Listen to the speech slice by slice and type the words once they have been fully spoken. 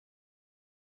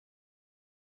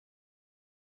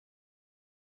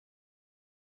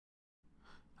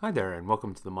Hi there and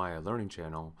welcome to the Maya Learning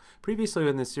Channel. Previously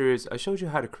in this series I showed you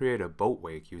how to create a boat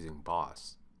wake using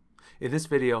Boss. In this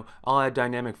video I'll add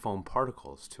dynamic foam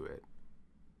particles to it.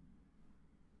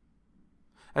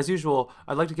 As usual,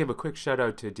 I'd like to give a quick shout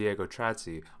out to Diego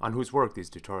Trazzi, on whose work these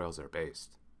tutorials are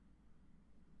based.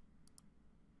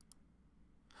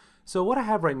 So what I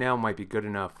have right now might be good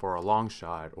enough for a long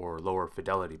shot or lower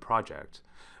fidelity project,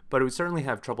 but it would certainly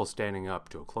have trouble standing up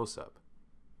to a close-up.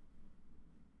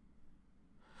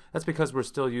 That's because we're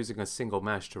still using a single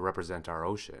mesh to represent our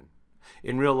ocean.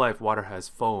 In real life, water has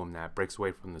foam that breaks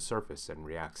away from the surface and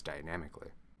reacts dynamically.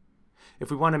 If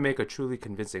we want to make a truly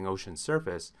convincing ocean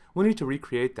surface, we'll need to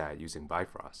recreate that using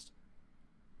Bifrost.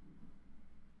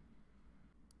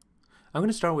 I'm going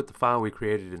to start with the file we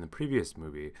created in the previous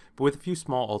movie, but with a few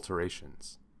small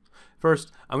alterations.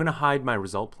 First, I'm going to hide my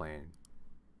result plane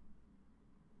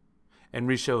and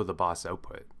reshow the Boss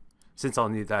output, since I'll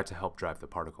need that to help drive the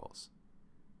particles.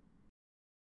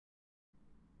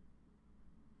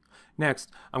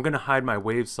 Next, I'm going to hide my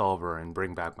wave solver and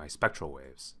bring back my spectral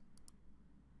waves.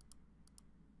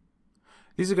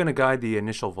 These are going to guide the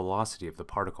initial velocity of the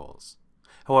particles.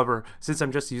 However, since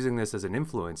I'm just using this as an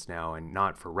influence now and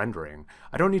not for rendering,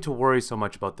 I don't need to worry so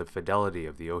much about the fidelity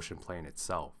of the ocean plane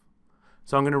itself.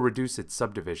 So I'm going to reduce its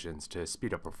subdivisions to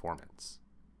speed up performance.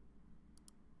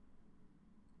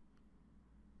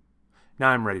 Now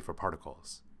I'm ready for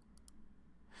particles.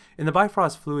 In the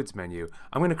Bifrost Fluids menu,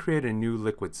 I'm going to create a new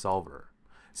liquid solver.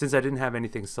 Since I didn't have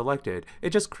anything selected,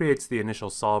 it just creates the initial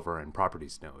solver and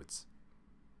properties nodes.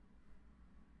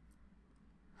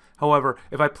 However,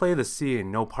 if I play the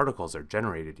scene, no particles are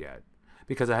generated yet,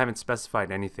 because I haven't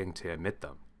specified anything to emit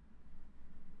them.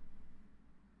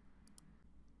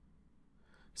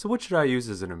 So what should I use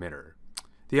as an emitter?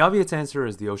 The obvious answer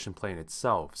is the ocean plane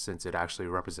itself, since it actually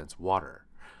represents water.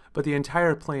 But the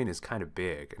entire plane is kind of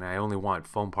big, and I only want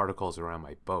foam particles around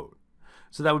my boat,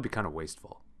 so that would be kind of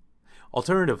wasteful.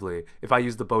 Alternatively, if I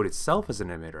use the boat itself as an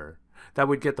emitter, that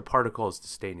would get the particles to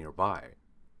stay nearby.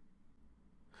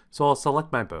 So I'll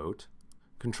select my boat,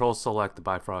 Control-select the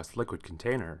Bifrost liquid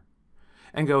container,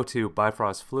 and go to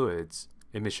Bifrost Fluids,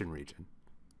 Emission Region.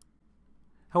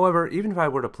 However, even if I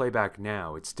were to play back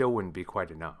now, it still wouldn't be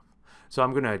quite enough, so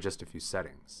I'm going to adjust a few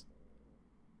settings.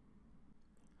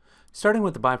 Starting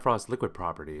with the Bifrost liquid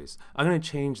properties, I'm going to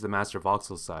change the master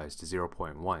voxel size to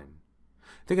 0.1.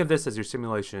 Think of this as your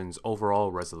simulation's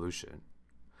overall resolution.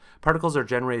 Particles are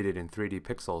generated in 3D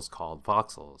pixels called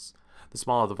voxels. The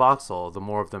smaller the voxel, the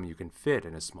more of them you can fit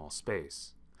in a small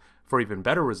space. For even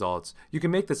better results, you can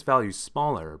make this value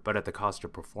smaller, but at the cost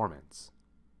of performance.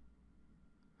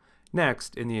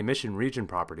 Next, in the emission region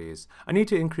properties, I need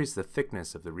to increase the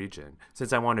thickness of the region,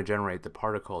 since I want to generate the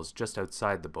particles just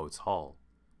outside the boat's hull.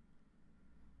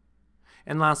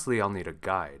 And lastly, I'll need a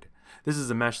guide. This is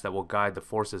a mesh that will guide the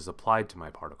forces applied to my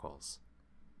particles.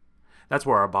 That's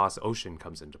where our Boss Ocean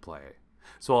comes into play.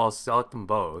 So I'll select them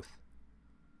both,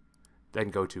 then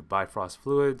go to Bifrost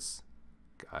Fluids,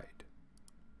 Guide.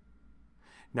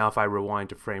 Now if I rewind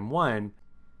to frame 1,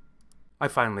 I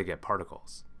finally get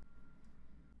particles.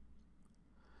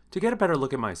 To get a better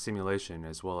look at my simulation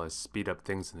as well as speed up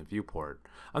things in the viewport,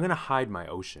 I'm going to hide my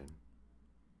ocean.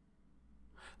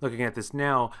 Looking at this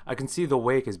now, I can see the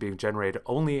wake is being generated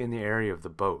only in the area of the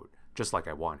boat, just like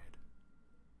I wanted.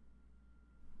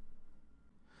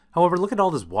 However, look at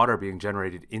all this water being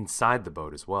generated inside the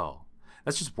boat as well.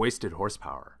 That's just wasted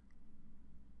horsepower.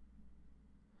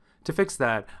 To fix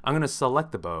that, I'm going to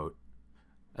select the boat,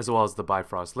 as well as the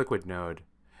Bifrost liquid node,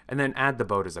 and then add the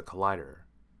boat as a collider.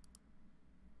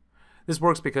 This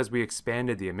works because we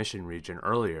expanded the emission region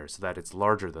earlier so that it's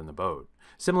larger than the boat,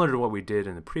 similar to what we did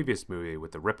in the previous movie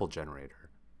with the ripple generator.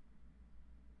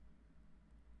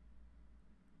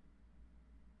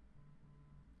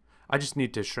 I just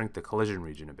need to shrink the collision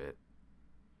region a bit.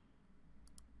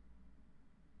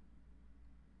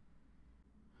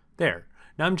 There,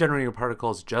 now I'm generating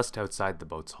particles just outside the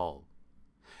boat's hull.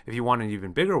 If you want an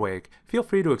even bigger wake, feel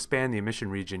free to expand the emission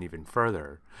region even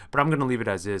further, but I'm going to leave it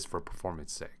as is for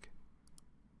performance sake.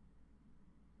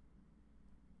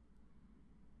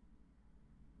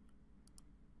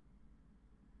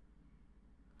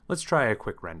 Let's try a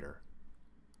quick render.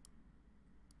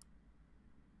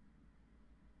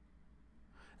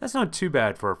 That's not too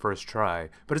bad for a first try,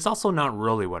 but it's also not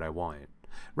really what I want.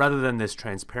 Rather than this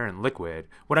transparent liquid,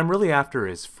 what I'm really after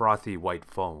is frothy white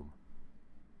foam.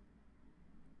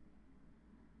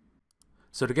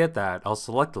 So to get that, I'll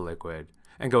select the liquid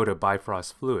and go to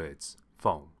Bifrost Fluids,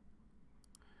 Foam.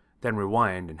 Then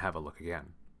rewind and have a look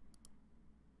again.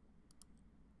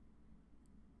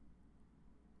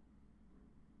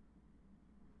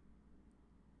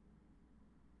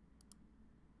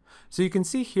 So you can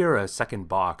see here a second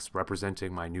box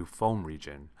representing my new foam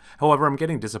region. However, I'm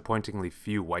getting disappointingly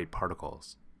few white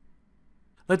particles.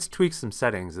 Let's tweak some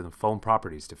settings in the foam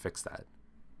properties to fix that.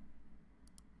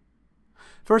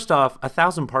 First off,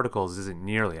 1,000 particles isn't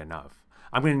nearly enough.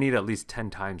 I'm going to need at least 10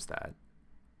 times that.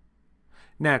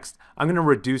 Next, I'm going to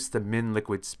reduce the min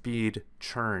liquid speed,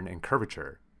 churn, and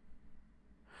curvature.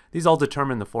 These all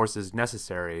determine the forces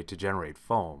necessary to generate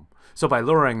foam, so by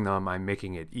lowering them, I'm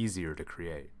making it easier to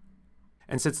create.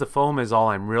 And since the foam is all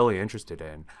I'm really interested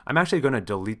in, I'm actually going to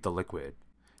delete the liquid.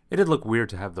 It'd look weird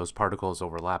to have those particles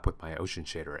overlap with my ocean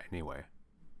shader anyway.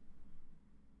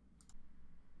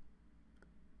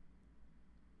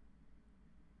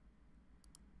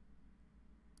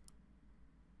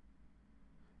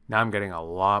 Now I'm getting a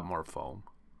lot more foam.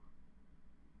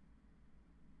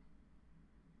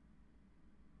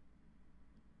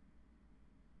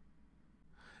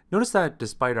 Notice that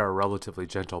despite our relatively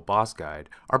gentle boss guide,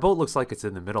 our boat looks like it's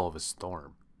in the middle of a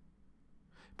storm.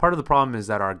 Part of the problem is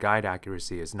that our guide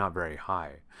accuracy is not very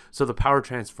high, so the power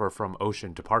transfer from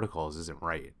ocean to particles isn't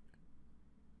right.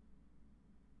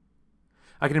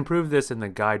 I can improve this in the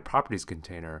guide properties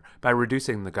container by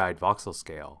reducing the guide voxel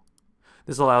scale.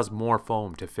 This allows more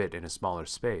foam to fit in a smaller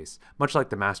space, much like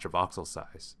the master voxel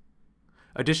size.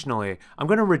 Additionally, I'm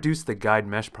going to reduce the guide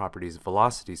mesh properties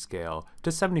velocity scale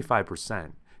to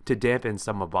 75% to dampen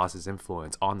some of Boss's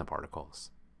influence on the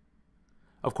particles.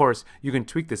 Of course, you can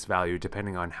tweak this value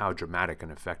depending on how dramatic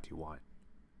an effect you want.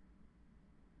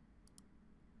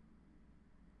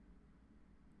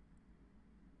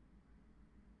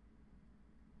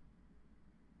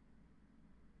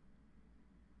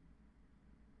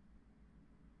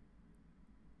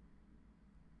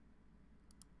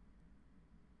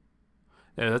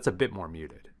 Yeah, that's a bit more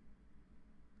muted.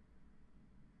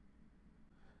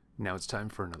 Now it's time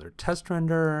for another test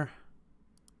render.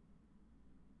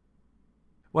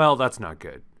 Well, that's not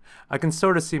good. I can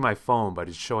sort of see my foam, but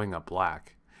it's showing up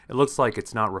black. It looks like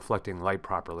it's not reflecting light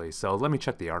properly, so let me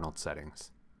check the Arnold settings.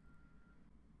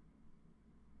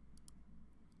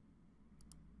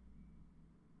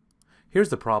 Here's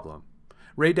the problem.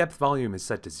 Ray depth volume is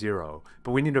set to 0,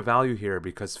 but we need a value here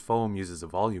because foam uses a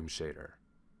volume shader.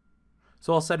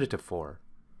 So I'll set it to 4.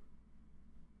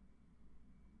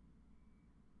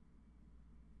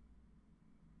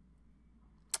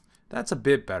 That's a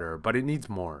bit better, but it needs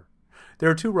more. There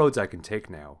are two roads I can take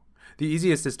now. The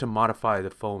easiest is to modify the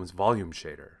foam's volume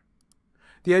shader.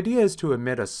 The idea is to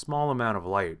emit a small amount of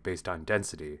light based on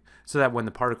density, so that when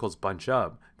the particles bunch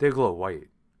up, they glow white.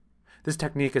 This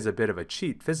technique is a bit of a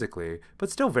cheat physically, but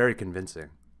still very convincing.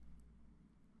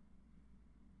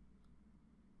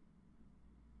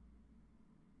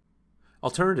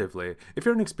 Alternatively, if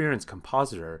you're an experienced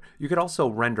compositor, you could also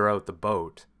render out the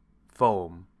boat,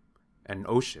 foam, and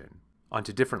ocean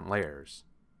onto different layers.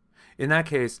 In that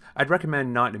case, I'd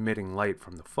recommend not emitting light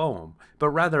from the foam, but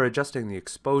rather adjusting the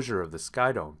exposure of the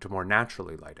sky dome to more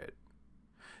naturally light it.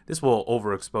 This will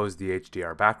overexpose the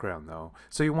HDR background though,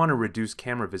 so you want to reduce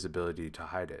camera visibility to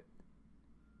hide it.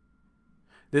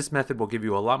 This method will give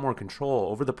you a lot more control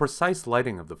over the precise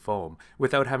lighting of the foam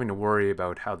without having to worry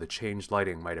about how the changed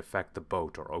lighting might affect the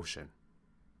boat or ocean.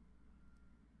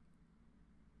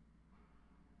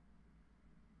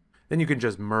 Then you can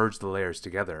just merge the layers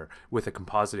together with a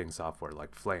compositing software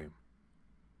like Flame.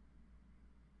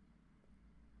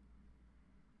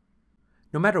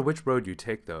 No matter which road you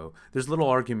take though, there's little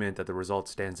argument that the result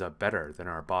stands up better than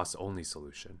our boss-only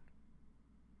solution.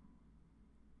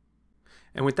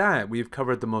 And with that, we've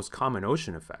covered the most common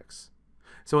ocean effects.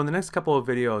 So in the next couple of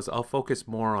videos, I'll focus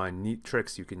more on neat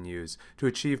tricks you can use to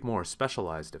achieve more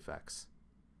specialized effects.